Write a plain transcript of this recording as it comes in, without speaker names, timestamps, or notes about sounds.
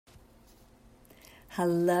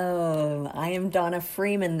Hello, I am Donna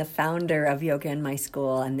Freeman, the founder of Yoga in My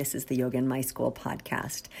School, and this is the Yoga in My School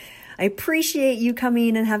podcast. I appreciate you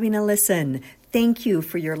coming and having a listen. Thank you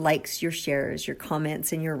for your likes, your shares, your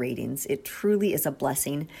comments, and your ratings. It truly is a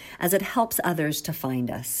blessing as it helps others to find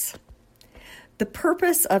us. The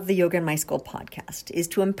purpose of the Yoga in My School podcast is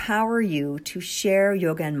to empower you to share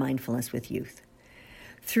yoga and mindfulness with youth.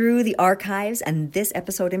 Through the archives and this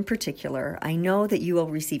episode in particular, I know that you will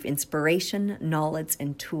receive inspiration, knowledge,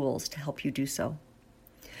 and tools to help you do so.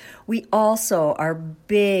 We also are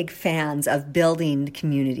big fans of building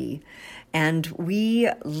community, and we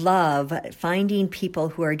love finding people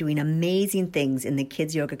who are doing amazing things in the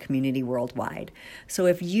kids yoga community worldwide. So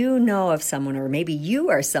if you know of someone, or maybe you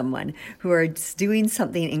are someone who are doing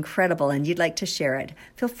something incredible and you'd like to share it,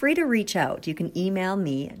 feel free to reach out. You can email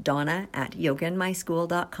me,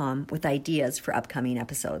 donna@yogainmyschool.com, with ideas for upcoming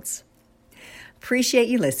episodes. Appreciate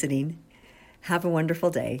you listening. Have a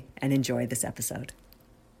wonderful day and enjoy this episode.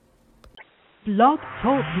 Blog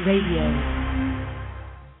Talk Radio.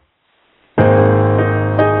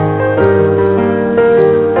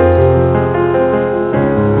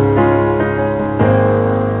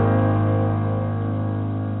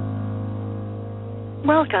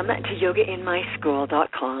 Welcome to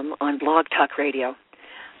YogaInMySchool.com on Blog Talk Radio.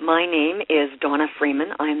 My name is Donna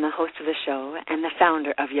Freeman. I'm the host of the show and the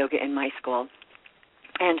founder of Yoga in My School.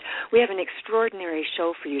 And we have an extraordinary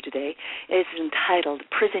show for you today. It's entitled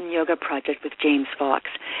Prison Yoga Project with James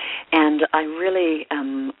Fox. And I really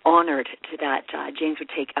am honored that James would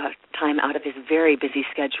take time out of his very busy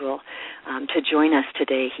schedule to join us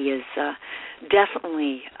today. He has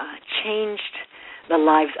definitely changed the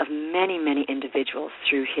lives of many, many individuals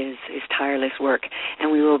through his tireless work.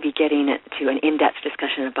 And we will be getting to an in-depth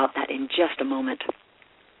discussion about that in just a moment.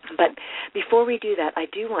 But before we do that, I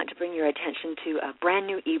do want to bring your attention to a brand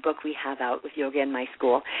new ebook we have out with Yoga in My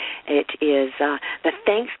School. It is the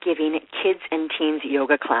Thanksgiving Kids and Teens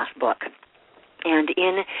Yoga Class book. And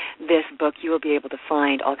in this book, you will be able to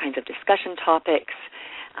find all kinds of discussion topics,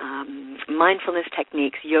 mindfulness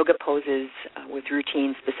techniques, yoga poses with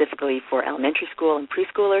routines specifically for elementary school and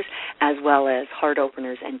preschoolers, as well as heart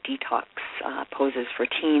openers and detox poses for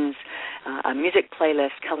teens, a music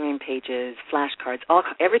playlist, coloring pages, flashcards,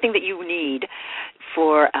 everything that you need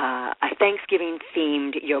for a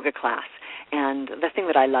Thanksgiving-themed yoga class. And the thing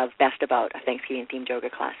that I love best about a Thanksgiving-themed yoga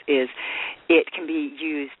class is it can be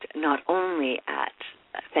used not only at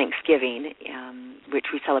Thanksgiving,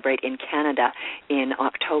 which we celebrate in Canada in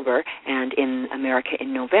October and in America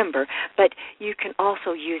in November, but you can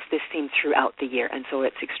also use this theme throughout the year, and so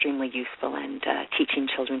it's extremely useful, and teaching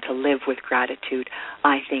children to live with gratitude,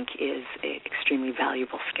 I think, is an extremely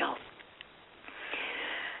valuable skill.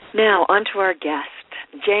 Now, on to our guest,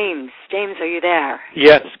 James. James, are you there?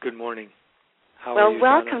 Yes, good morning. How are you,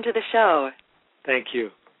 welcome Donna? to the show. Thank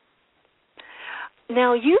you.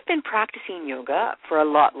 Now, you've been practicing yoga for a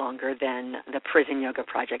lot longer than the Prison Yoga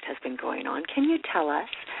Project has been going on. Can you tell us,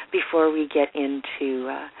 before we get into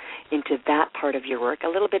that part of your work, a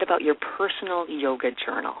little bit about your personal yoga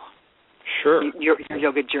journal? Sure. Your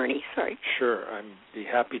yoga journey, sorry. Sure, I'd be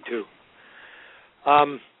happy to.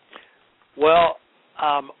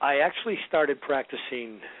 I actually started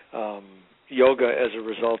practicing yoga as a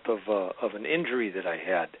result of an injury that I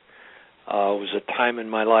had. It was a time in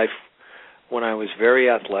my life when I was very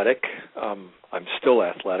athletic. I'm still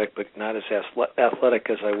athletic, but not as athletic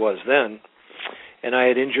as I was then. And I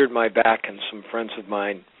had injured my back, and some friends of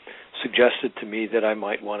mine suggested to me that I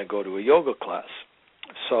might want to go to a yoga class.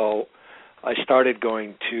 So I started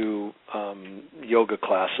going to yoga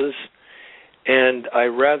classes, and I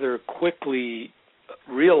rather quickly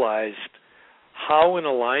realized how in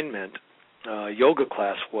alignment yoga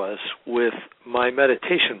class was with my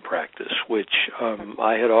meditation practice, which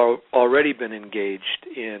I had already been engaged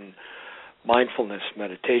in mindfulness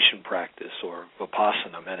meditation practice, or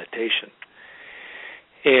Vipassana meditation.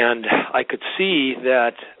 And I could see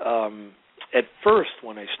that at first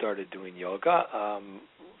when I started doing yoga,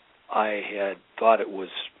 I had thought it was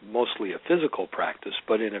mostly a physical practice,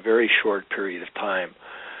 but in a very short period of time,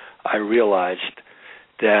 I realized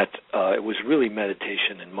that it was really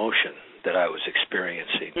meditation in motion that I was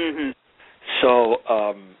experiencing. Mm-hmm. So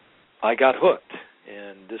I got hooked,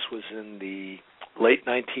 and this was in the late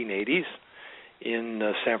 1980s in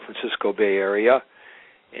the San Francisco Bay Area.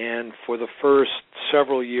 And for the first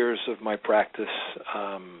several years of my practice,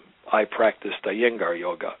 I practiced Iyengar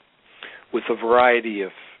yoga with a variety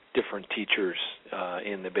of different teachers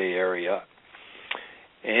in the Bay Area.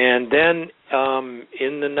 And then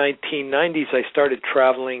in the 1990s, I started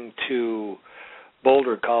traveling to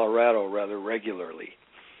Boulder, Colorado rather regularly.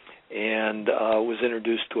 And and was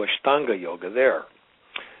introduced to Ashtanga yoga there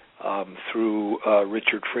through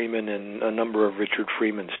Richard Freeman and a number of Richard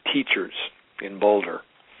Freeman's teachers in Boulder.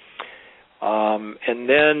 And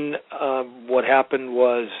then what happened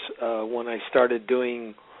was when I started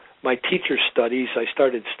doing my teacher studies, I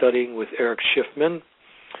started studying with Eric Schiffman,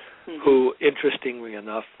 who, interestingly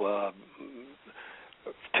enough,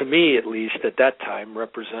 to me at least at that time,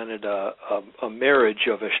 represented a marriage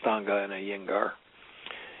of Ashtanga and Iyengar.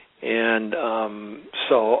 And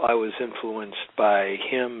so I was influenced by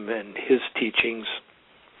him and his teachings.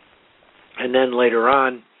 And then later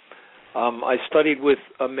on, I studied with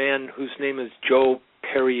a man whose name is Joe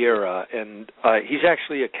Pereira, and he's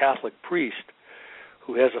actually a Catholic priest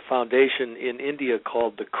who has a foundation in India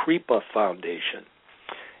called the Kripa Foundation.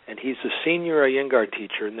 And he's a senior Iyengar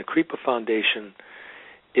teacher, and the Kripa Foundation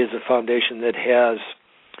is a foundation that has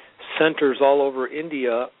centers all over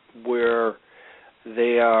India where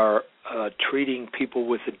they are treating people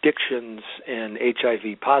with addictions and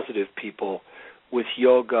HIV-positive people with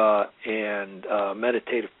yoga and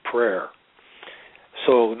meditative prayer.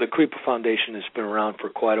 So the Kripa Foundation has been around for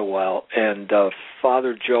quite a while, and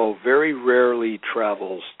Father Joe very rarely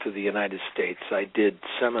travels to the United States. I did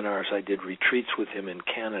seminars, I did retreats with him in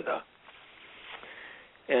Canada.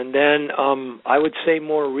 And then I would say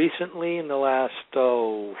more recently, in the last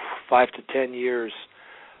 5 to 10 years,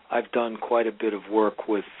 I've done quite a bit of work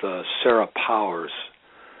with Sarah Powers,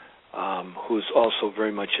 who's also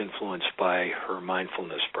very much influenced by her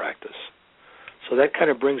mindfulness practice. So that kind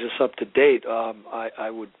of brings us up to date. I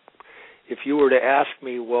would, if you were to ask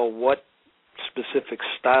me, well, what specific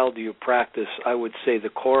style do you practice, I would say the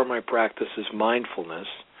core of my practice is mindfulness,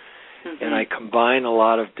 and I combine a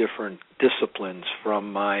lot of different disciplines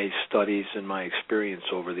from my studies and my experience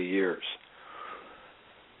over the years.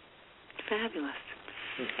 Fabulous.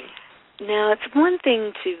 Now, it's one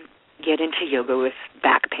thing to get into yoga with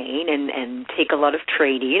back pain and take a lot of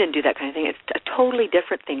training and do that kind of thing. It's a totally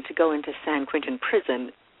different thing to go into San Quentin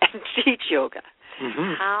prison and teach yoga.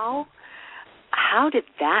 How did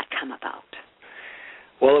that come about?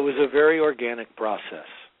 Well, it was a very organic process.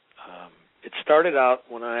 It started out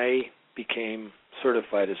when I became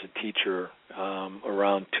certified as a teacher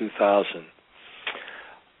around 2000.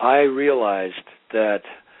 I realized that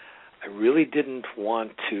I really didn't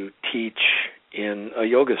want to teach in a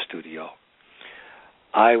yoga studio.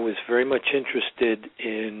 I was very much interested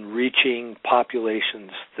in reaching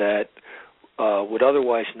populations that would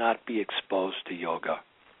otherwise not be exposed to yoga.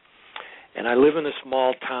 And I live in a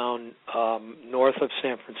small town north of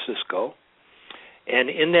San Francisco, and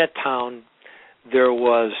in that town there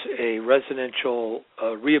was a residential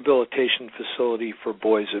rehabilitation facility for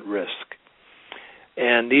boys at risk.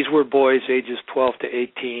 And these were boys ages 12 to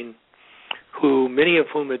 18 who, many of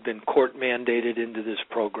whom had been court mandated into this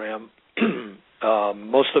program.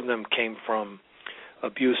 Most of them came from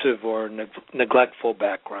abusive or neglectful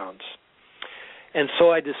backgrounds. And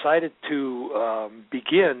so I decided to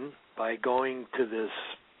begin by going to this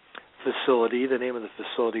facility. The name of the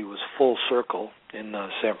facility was Full Circle in the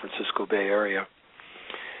San Francisco Bay Area,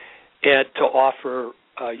 and to offer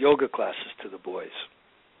yoga classes to the boys.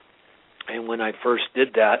 And when I first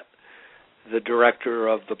did that, the director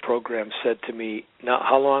of the program said to me, "Now,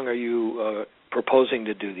 how long are you proposing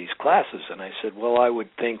to do these classes?" And I said, "Well, I would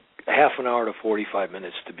think half an hour to 45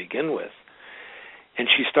 minutes to begin with." And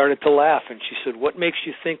she started to laugh, and she said, "What makes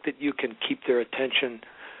you think that you can keep their attention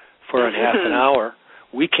for a half an hour?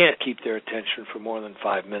 We can't keep their attention for more than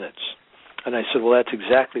 5 minutes." And I said, "Well, that's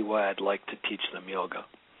exactly why I'd like to teach them yoga."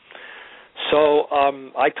 So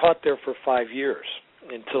I taught there for 5 years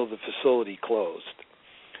until the facility closed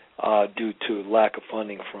due to lack of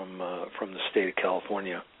funding from the state of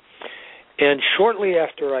California. And shortly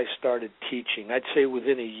after I started teaching, I'd say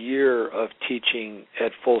within a year of teaching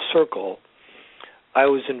at Full Circle, I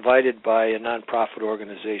was invited by a nonprofit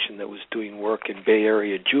organization that was doing work in Bay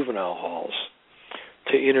Area juvenile halls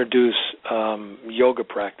to introduce yoga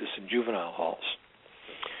practice in juvenile halls.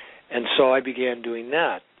 And so I began doing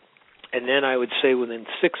that. And then I would say within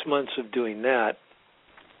 6 months of doing that,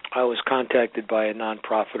 I was contacted by a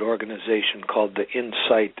nonprofit organization called the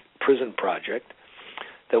Insight Prison Project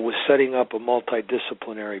that was setting up a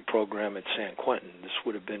multidisciplinary program at San Quentin. This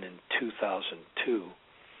would have been in 2002.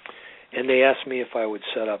 And they asked me if I would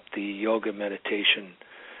set up the yoga meditation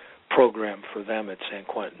program for them at San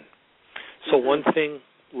Quentin. So one thing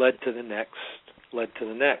led to the next.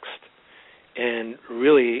 And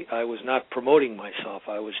really, I was not promoting myself.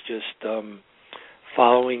 I was just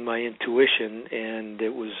following my intuition, and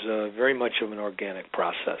it was very much of an organic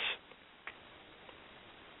process.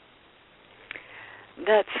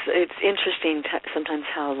 It's interesting sometimes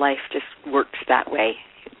how life just works that way.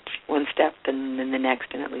 One step and then the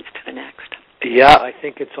next, and it leads to the next. Yeah, I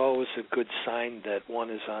think it's always a good sign that one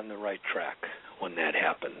is on the right track when that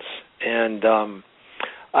happens. And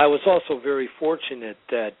I was also very fortunate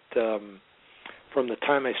that from the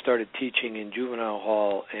time I started teaching in juvenile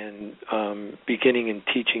hall and beginning in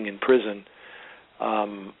teaching in prison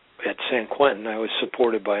at San Quentin, I was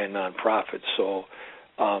supported by a nonprofit. So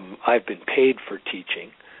I've been paid for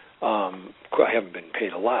teaching. I haven't been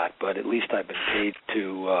paid a lot, but at least I've been paid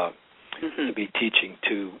to be teaching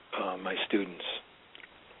to my students.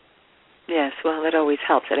 Yes, well, it always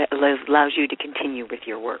helps. It allows you to continue with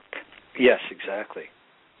your work. Yes, exactly.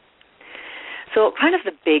 So kind of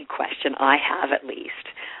the big question I have, at least,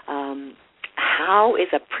 how is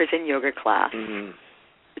a prison yoga class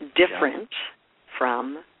different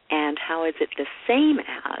from, and how is it the same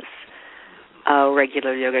as a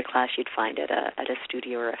regular yoga class you'd find at a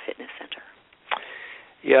studio or a fitness center?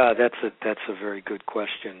 Yeah, that's a very good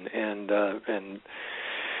question, and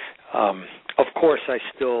of course I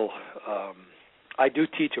still I do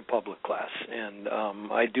teach a public class, and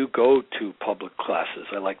I do go to public classes.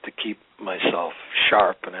 I like to keep myself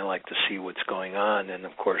sharp, and I like to see what's going on, and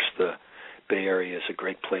of course the Bay Area is a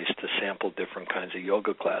great place to sample different kinds of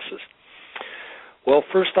yoga classes. Well,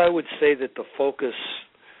 first I would say that the focus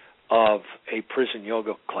of a prison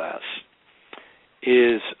yoga class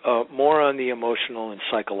is more on the emotional and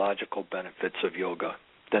psychological benefits of yoga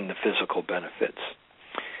than the physical benefits.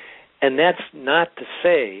 And that's not to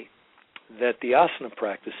say that the asana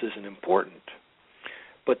practice isn't important,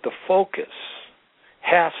 but the focus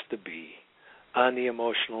has to be on the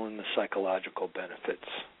emotional and the psychological benefits.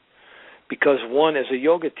 Because one, as a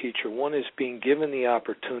yoga teacher, one is being given the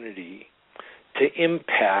opportunity to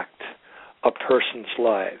impact a person's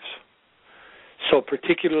lives. So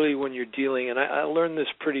particularly when you're dealing, and I learned this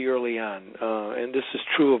pretty early on, and this is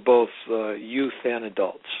true of both youth and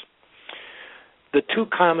adults. The two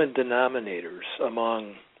common denominators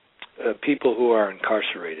among people who are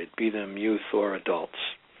incarcerated, be them youth or adults,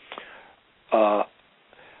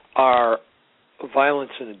 are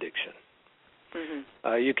violence and addiction.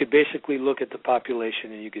 You could basically look at the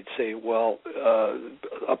population and you could say, well,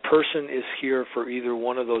 a person is here for either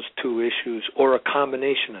one of those two issues or a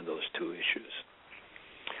combination of those two issues.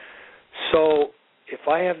 So if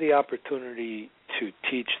I have the opportunity to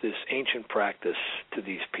teach this ancient practice to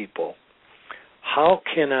these people, how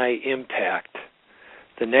can I impact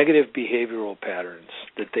the negative behavioral patterns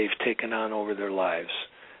that they've taken on over their lives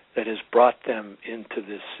that has brought them into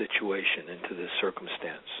this situation, into this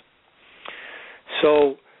circumstance?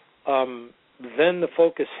 So then the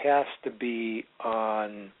focus has to be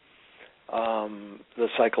on the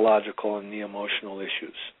psychological and the emotional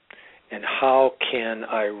issues. And how can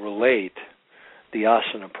I relate the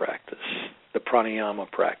asana practice, the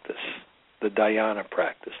pranayama practice, the dhyana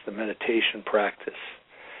practice, the meditation practice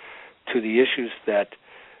to the issues that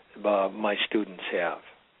my students have?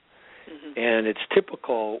 And it's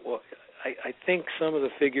typical. I think some of the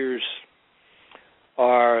figures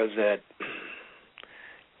are that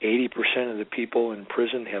 80% of the people in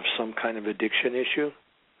prison have some kind of addiction issue.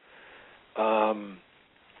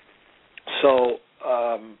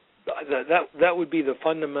 That would be the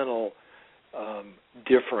fundamental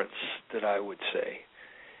difference that I would say.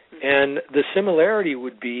 And the similarity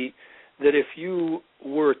would be that if you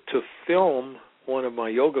were to film one of my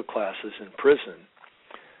yoga classes in prison,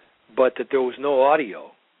 but that there was no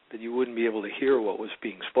audio, that you wouldn't be able to hear what was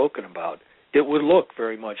being spoken about, it would look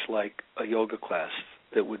very much like a yoga class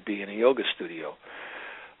that would be in a yoga studio.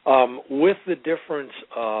 With the difference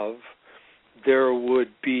of there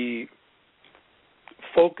would be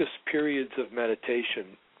focused periods of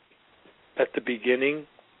meditation at the beginning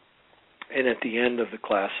and at the end of the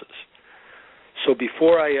classes. So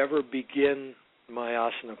before I ever begin my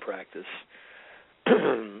asana practice,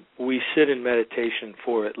 we sit in meditation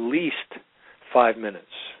for at least 5 minutes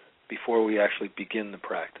before we actually begin the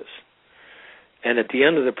practice. And at the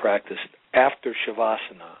end of the practice, after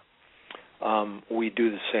Shavasana, we do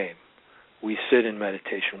the same. We sit in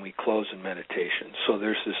meditation, we close in meditation. So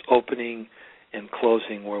there's this opening and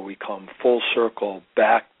closing where we come full circle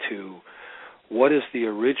back to what is the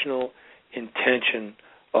original intention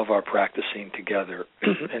of our practicing together.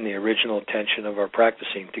 And the original intention of our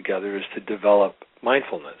practicing together is to develop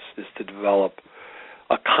mindfulness, is to develop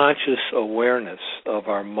a conscious awareness of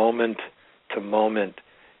our moment-to-moment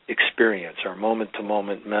experience, our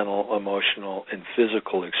moment-to-moment mental, emotional, and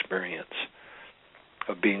physical experience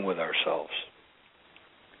of being with ourselves.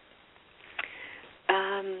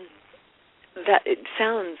 that it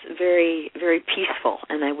sounds very, very peaceful,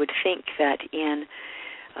 and I would think that in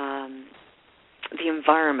the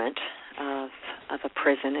environment of a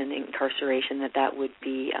prison and incarceration, that would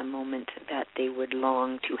be a moment that they would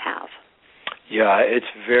long to have. Yeah, it's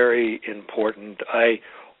very important. I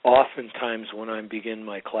oftentimes, when I begin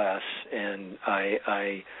my class and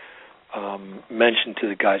I mention to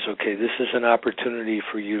the guys, okay, this is an opportunity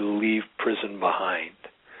for you to leave prison behind.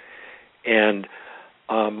 And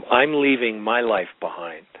I'm leaving my life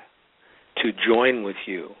behind to join with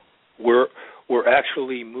you. We're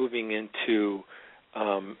actually moving into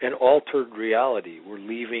an altered reality. We're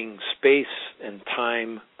leaving space and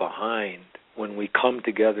time behind when we come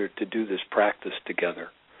together to do this practice together.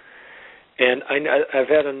 And I've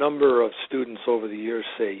had a number of students over the years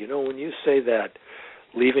say, when you say that,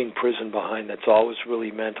 leaving prison behind, that's always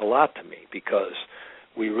really meant a lot to me, because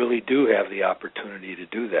we really do have the opportunity to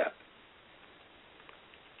do that.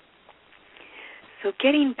 So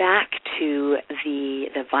getting back to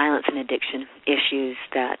the violence and addiction issues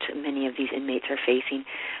that many of these inmates are facing,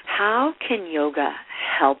 how can yoga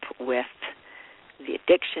help with the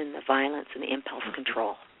addiction, the violence, and the impulse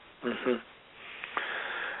control? Mm-hmm.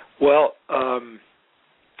 Well,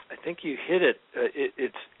 I think you hit it.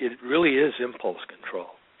 It really is impulse control.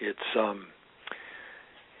 It's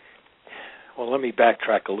well, let me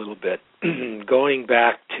backtrack a little bit. Going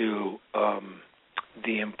back to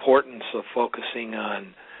the importance of focusing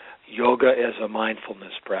on yoga as a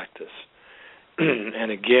mindfulness practice.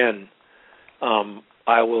 And again,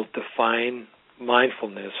 I will define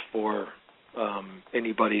mindfulness for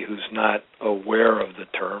anybody who's not aware of the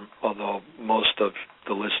term, although most of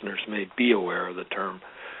the listeners may be aware of the term.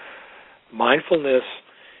 Mindfulness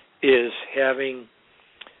is having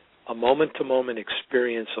a moment-to-moment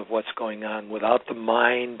experience of what's going on without the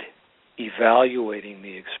mind evaluating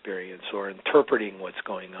the experience or interpreting what's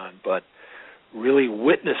going on, but really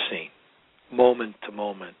witnessing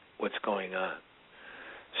moment-to-moment what's going on.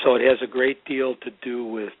 So it has a great deal to do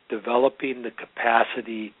with developing the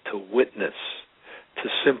capacity to witness, to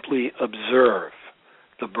simply observe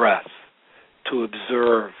the breath, to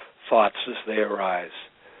observe thoughts as they arise,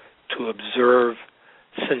 to observe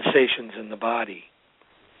sensations in the body.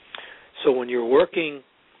 So when you're working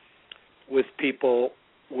with people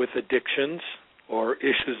with addictions or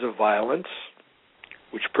issues of violence,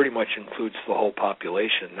 which pretty much includes the whole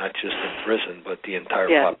population, not just in prison, but the entire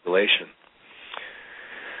population,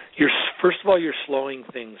 first of all, you're slowing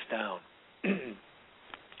things down.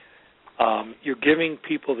 You're giving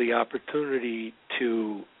people the opportunity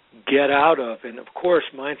to get out of, and of course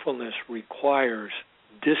mindfulness requires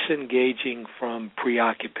disengaging from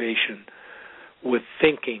preoccupation with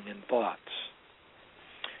thinking and thoughts,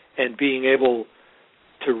 and being able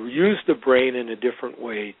to use the brain in a different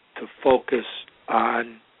way to focus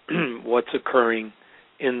on what's occurring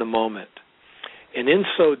in the moment. And in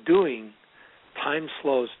so doing, time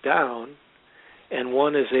slows down, and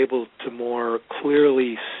one is able to more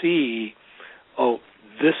clearly see, oh,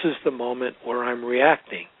 this is the moment where I'm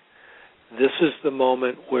reacting. This is the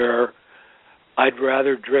moment where I'd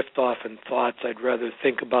rather drift off in thoughts. I'd rather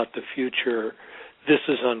think about the future. This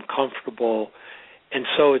is uncomfortable. And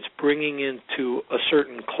so it's bringing into a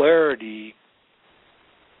certain clarity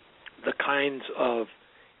the kinds of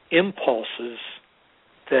impulses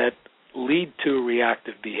that lead to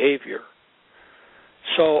reactive behavior.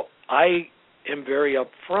 So I am very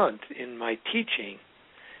upfront in my teaching,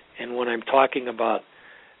 and when I'm talking about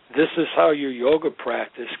this is how your yoga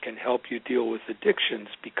practice can help you deal with addictions,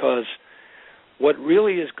 because what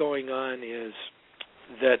really is going on is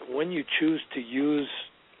that when you choose to use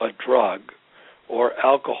a drug or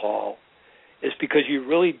alcohol, is because you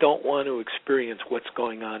really don't want to experience what's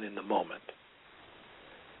going on in the moment.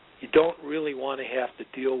 You don't really want to have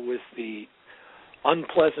to deal with the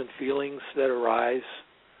unpleasant feelings that arise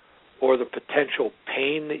or the potential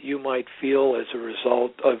pain that you might feel as a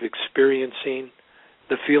result of experiencing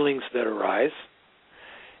the feelings that arise.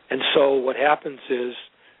 And so what happens is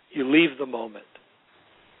you leave the moment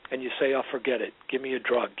and you say, oh, forget it. Give me a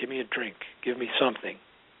drug. Give me a drink. Give me something.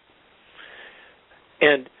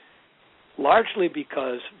 And largely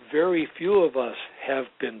because very few of us have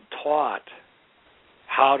been taught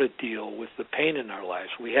how to deal with the pain in our lives.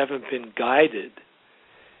 We haven't been guided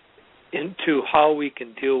into how we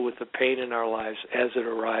can deal with the pain in our lives as it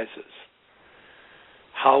arises,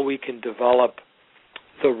 how we can develop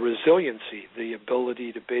the resiliency, the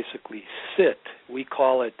ability to basically sit. We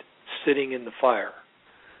call it sitting in the fire,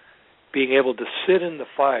 being able to sit in the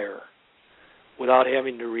fire without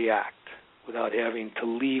having to react, without having to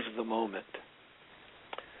leave the moment.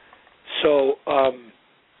 So,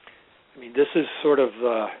 this is sort of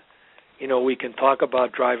we can talk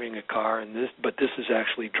about driving a car, but this is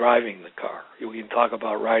actually driving the car. We can talk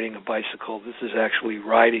about riding a bicycle. This is actually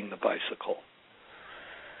riding the bicycle.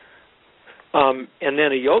 And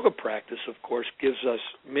then a yoga practice, of course, gives us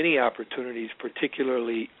many opportunities,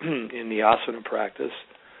 particularly in the asana practice,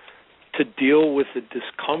 to deal with the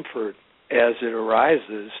discomfort as it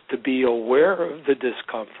arises, to be aware of the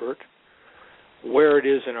discomfort, where it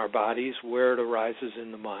is in our bodies, where it arises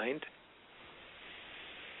in the mind,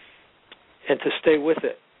 and to stay with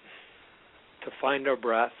it, to find our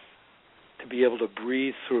breath, to be able to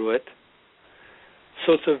breathe through it.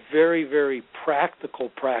 So it's a very, very practical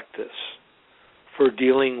practice for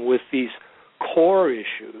dealing with these core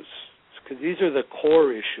issues, because these are the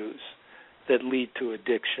core issues that lead to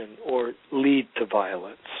addiction or lead to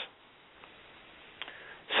violence.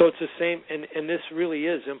 So it's the same, and this really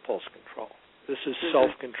is impulse control. This is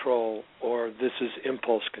self-control, or this is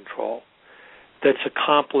impulse control that's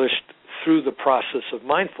accomplished through the process of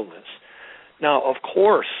mindfulness. Now, of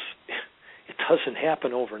course, it doesn't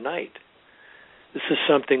happen overnight. This is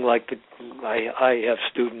something like I have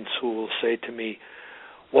students who will say to me,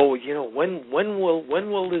 "Well, when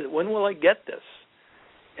will I get this?"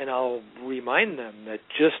 And I'll remind them that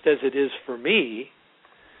just as it is for me,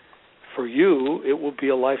 for you, it will be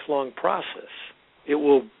a lifelong process. It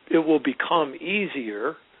will become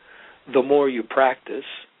easier the more you practice,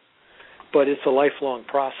 but it's a lifelong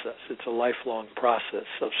process. It's a lifelong process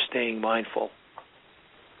of staying mindful.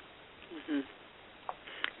 Mm-hmm.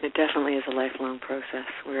 It definitely is a lifelong process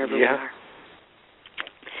wherever we are.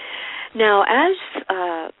 Now,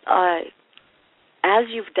 as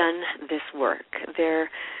you've done this work, there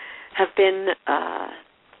have been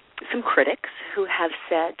some critics who have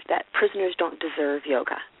said that prisoners don't deserve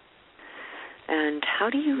yoga. And how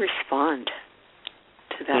do you respond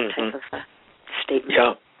to that type of statement?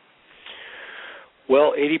 Yeah.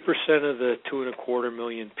 Well, 80% of the 2.25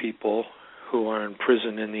 million people who are in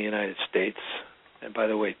prison in the United States, and by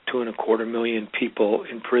the way, 2.25 million people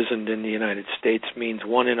imprisoned in the United States means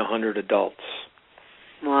 1 in 100 adults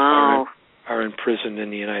are imprisoned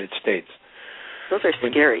in the United States. Those are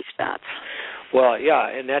scary stats. Well, yeah,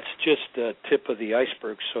 and that's just the tip of the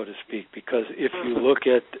iceberg, so to speak, because if you look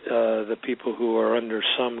at the people who are under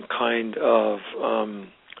some kind of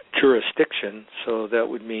jurisdiction, so that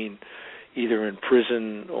would mean either in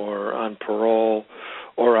prison or on parole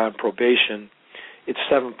or on probation, it's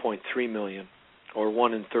 7.3 million, or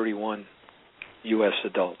 1 in 31 U.S.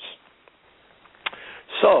 adults.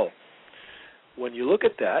 So when you look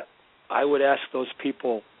at that, I would ask those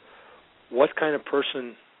people, what kind of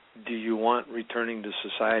person do you want returning to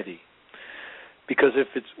society? Because if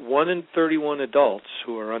it's 1 in 31 adults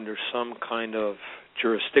who are under some kind of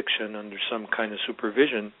jurisdiction, under some kind of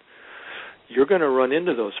supervision, you're going to run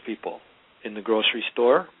into those people in the grocery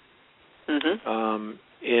store,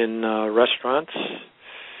 in restaurants,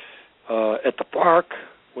 at the park,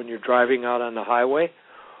 when you're driving out on the highway.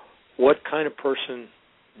 What kind of person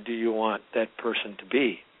do you want that person to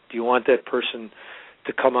be? Do you want that person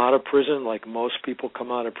to come out of prison like most people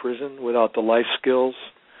come out of prison, without the life skills,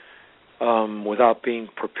 without being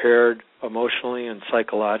prepared emotionally and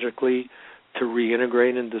psychologically to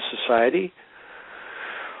reintegrate into society?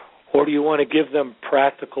 Or do you want to give them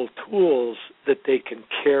practical tools that they can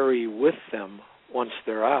carry with them once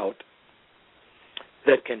they're out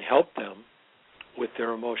that can help them with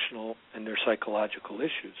their emotional and their psychological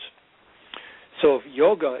issues? So if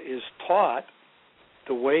yoga is taught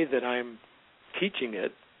the way that I'm teaching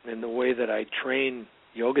it, and the way that I train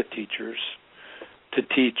yoga teachers to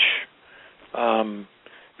teach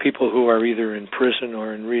people who are either in prison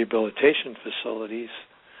or in rehabilitation facilities,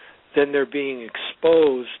 then they're being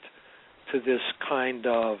exposed to this kind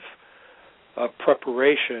of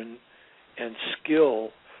preparation and skill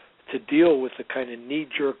to deal with the kind of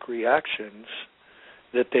knee-jerk reactions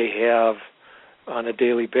that they have on a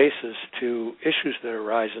daily basis to issues that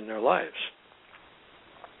arise in their lives.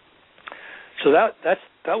 So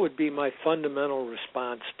that would be my fundamental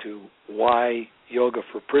response to why yoga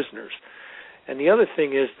for prisoners. And the other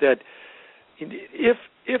thing is that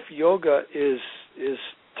if yoga is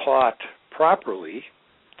taught properly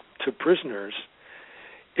to prisoners,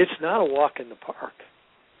 it's not a walk in the park.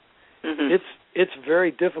 It's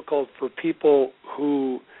very difficult for people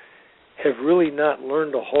who have really not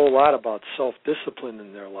learned a whole lot about self-discipline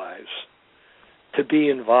in their lives to be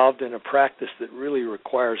involved in a practice that really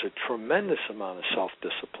requires a tremendous amount of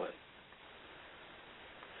self-discipline.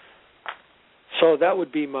 So that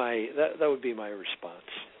would be my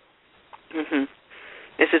response.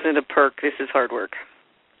 This isn't a perk. This is hard work.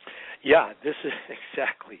 Yeah, this is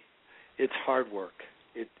exactly. It's hard work.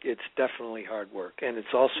 It's definitely hard work, and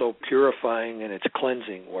it's also purifying and it's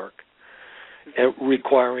cleansing work, and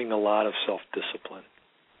requiring a lot of self-discipline.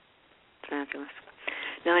 Fabulous.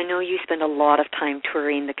 Now, I know you spend a lot of time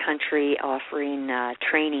touring the country offering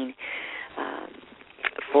training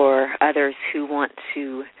for others who want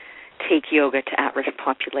to take yoga to at-risk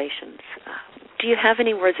populations. Do you have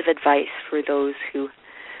any words of advice for those who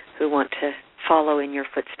want to follow in your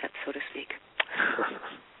footsteps, so to speak?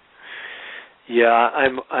 Yeah,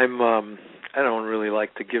 I don't really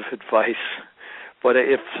like to give advice, but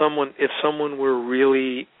if someone were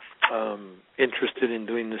really interested in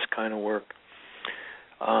doing this kind of work,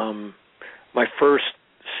 my first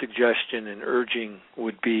suggestion and urging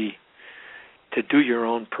would be to do your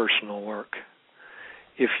own personal work.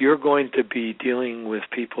 If you're going to be dealing with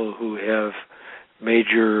people who have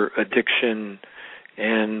major addiction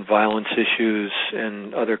and violence issues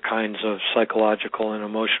and other kinds of psychological and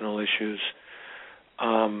emotional issues,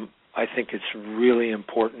 I think it's really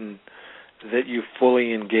important that you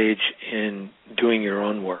fully engage in doing your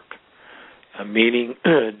own work, meaning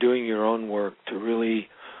doing your own work to really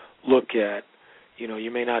look at,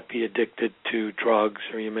 you may not be addicted to drugs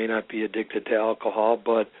or you may not be addicted to alcohol,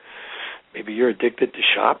 but maybe you're addicted to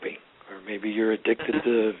shopping or maybe you're addicted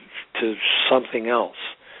to something else.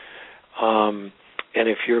 And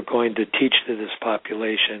if you're going to teach to this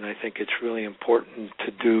population, I think it's really important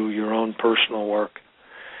to do your own personal work.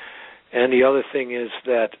 And the other thing is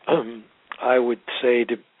that I would say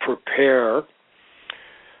to prepare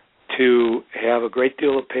to have a great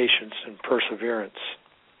deal of patience and perseverance,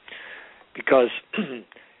 because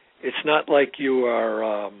it's not like you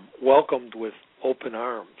are welcomed with open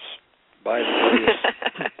arms by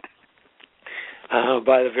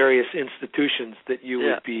the various institutions that you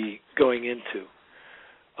would be going into.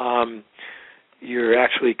 You're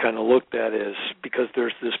actually kind of looked at as, because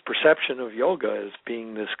there's this perception of yoga as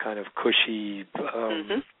being this kind of cushy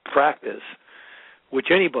practice, which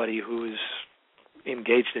anybody who's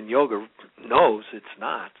engaged in yoga knows it's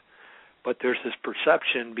not. But there's this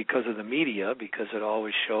perception because of the media, because it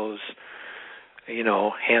always shows,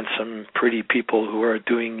 handsome, pretty people who are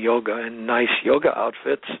doing yoga in nice yoga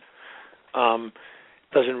outfits.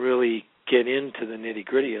 Doesn't really get into the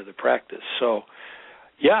nitty-gritty of the practice. So,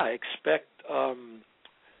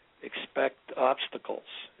 expect obstacles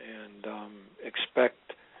and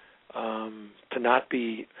expect to not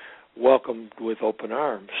be welcomed with open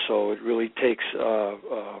arms. So it really takes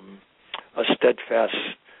a steadfast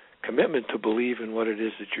commitment to believe in what it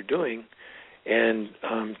is that you're doing and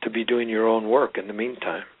to be doing your own work in the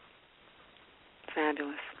meantime.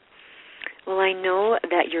 Fabulous. Well, I know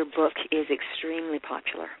that your book is extremely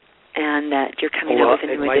popular and that you're coming out with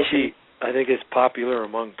a new edition. I think it's popular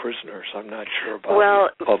among prisoners. I'm not sure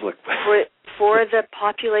about the public. For the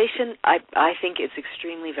population, I think it's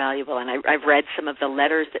extremely valuable, and I've read some of the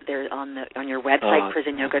letters that they're on your website,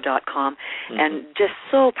 prisonyoga.com, and just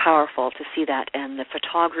so powerful to see that. And the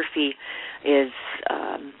photography is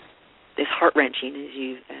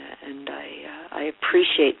heart-wrenching, and I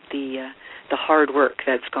appreciate the hard work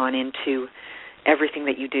that's gone into everything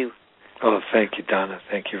that you do. Oh, thank you, Donna.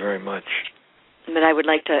 Thank you very much. But I would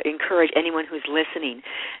like to encourage anyone who's listening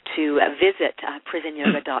to visit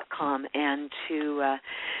prisonyoga.com and to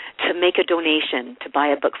make a donation to buy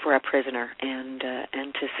a book for a prisoner and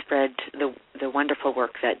to spread the wonderful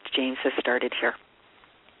work that James has started here.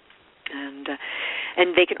 And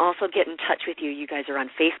they can also get in touch with you. You guys are on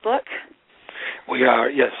Facebook? We are,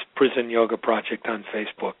 yes, Prison Yoga Project on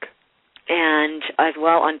Facebook. And as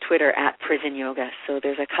well on Twitter at Prison Yoga. So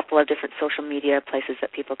there's a couple of different social media places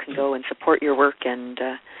that people can go and support your work and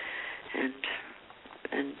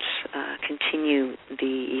continue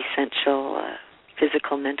the essential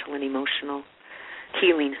physical, mental, and emotional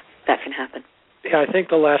healing that can happen. Yeah, I think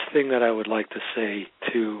the last thing that I would like to say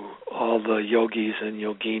to all the yogis and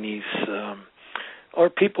yoginis, or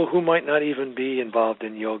people who might not even be involved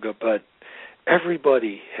in yoga, but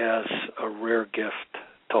everybody has a rare gift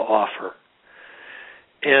to offer.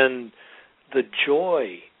 And the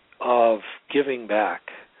joy of giving back,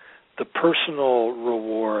 the personal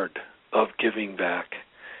reward of giving back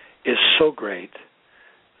is so great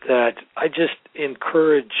that I just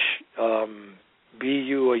encourage, be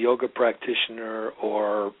you a yoga practitioner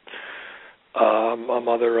or a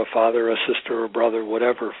mother, a father, a sister, a brother,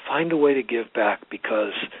 whatever, find a way to give back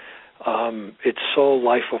because it's so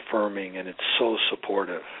life-affirming and it's so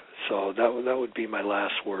supportive. So that would be my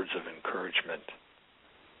last words of encouragement.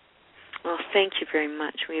 Well, thank you very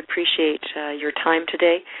much. We appreciate your time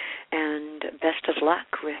today, and best of luck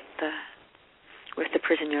with the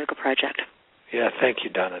Prison Yoga Project. Yeah, thank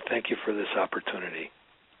you, Donna. Thank you for this opportunity.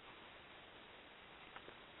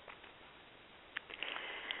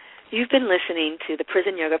 You've been listening to the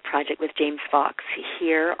Prison Yoga Project with James Fox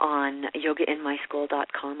here on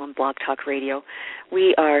yogainmyschool.com on Blog Talk Radio.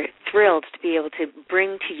 We are thrilled to be able to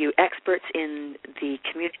bring to you experts in the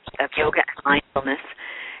community of yoga and mindfulness,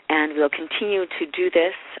 and we'll continue to do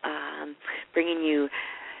this, bringing you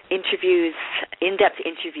interviews, in-depth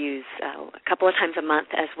interviews, a couple of times a month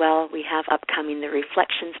as well. We have upcoming the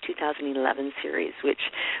Reflections 2011 series, which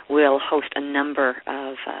will host a number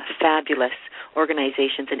of fabulous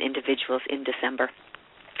organizations and individuals in December.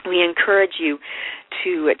 We encourage you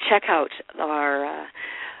to check out our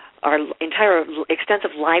entire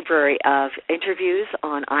extensive library of interviews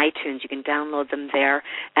on iTunes. You can download them there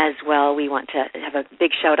as well. We want to have a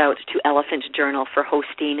big shout-out to Elephant Journal for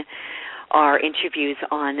hosting our interviews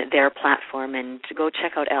on their platform, and to go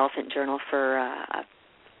check out Elephant Journal for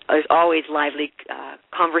there's always lively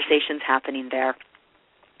conversations happening there.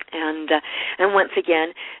 And once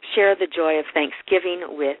again, share the joy of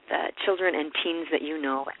Thanksgiving with children and teens that you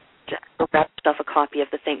know. Go grab yourself a copy of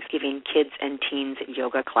the Thanksgiving Kids and Teens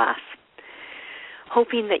Yoga class.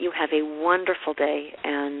 Hoping that you have a wonderful day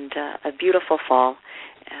and a beautiful fall.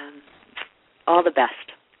 All the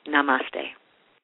best. Namaste.